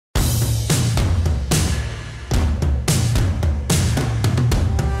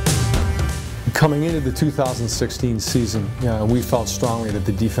Coming into the 2016 season, we felt strongly that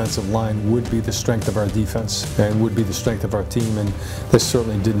the defensive line would be the strength of our defense and would be the strength of our team, and this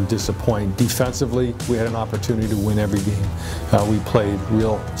certainly didn't disappoint. Defensively, we had an opportunity to win every game. We played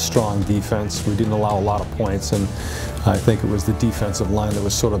real strong defense. We didn't allow a lot of points, and I think it was the defensive line that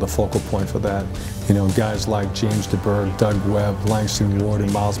was sort of the focal point for that. You know, guys like James DeBerg, Doug Webb, Langston Ward,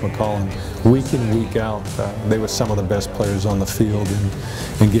 and Miles McCollum, week in, week out, they were some of the best players on the field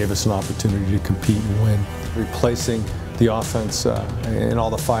and gave us an opportunity to compete and win. Replacing the offense and all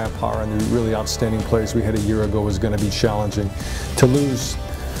the firepower and the really outstanding players we had a year ago was going to be challenging. To lose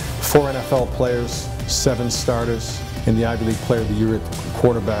 4 NFL players, 7 starters, and the Ivy League Player of the Year at the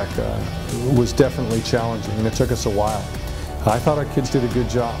quarterback was definitely challenging, and it took us a while. I thought our kids did a good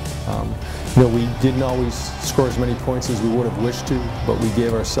job. We didn't always score as many points as we would have wished to, but we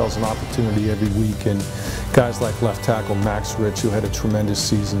gave ourselves an opportunity every week. And guys like left tackle Max Rich, who had a tremendous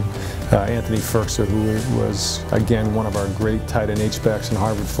season, Anthony Ferkser, who was, again, one of our great tight end H-backs in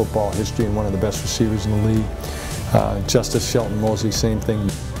Harvard football history and one of the best receivers in the league. Justice Shelton Mosley, same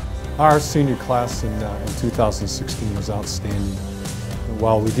thing. Our senior class in 2016 was outstanding.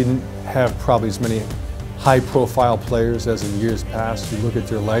 While we didn't have probably as many high-profile players as in years past, you look at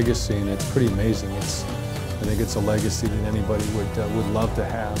their legacy and it's pretty amazing. I think it's a legacy that anybody would love to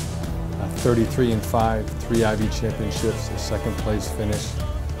have. 33-5, 3 Ivy championships, a second-place finish,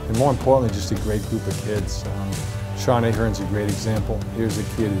 and more importantly, just a great group of kids. Sean Ahern's a great example. Here's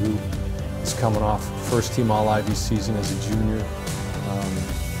a kid who is coming off first-team All-Ivy season as a junior,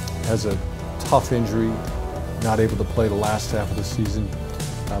 has a tough injury, not able to play the last half of the season,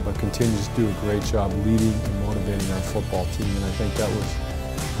 but continues to do a great job leading and motivating our football team, and I think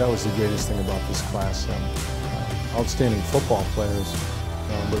that was the greatest thing about this class. Outstanding football players,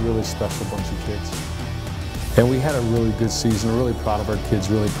 but really special bunch of kids. And we had a really good season, really proud of our kids,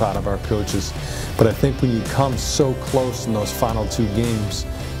 really proud of our coaches. But I think when you come so close in those final 2 games,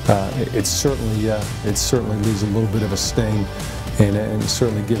 it certainly leaves a little bit of a sting, and it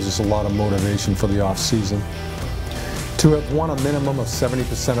certainly gives us a lot of motivation for the off season. To have won a minimum of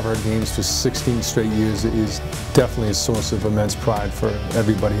 70% of our games for 16 straight years is definitely a source of immense pride for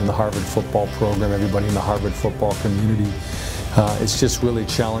everybody in the Harvard football program, everybody in the Harvard football community. It's just really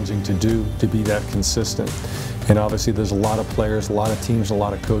challenging to do, to be that consistent. And obviously there's a lot of players, a lot of teams, a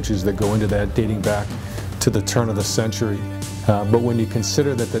lot of coaches that go into that dating back to the turn of the century. But when you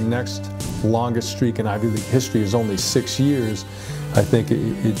consider that the next longest streak in Ivy League history is only 6 years, I think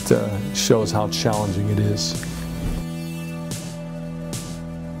it shows how challenging it is.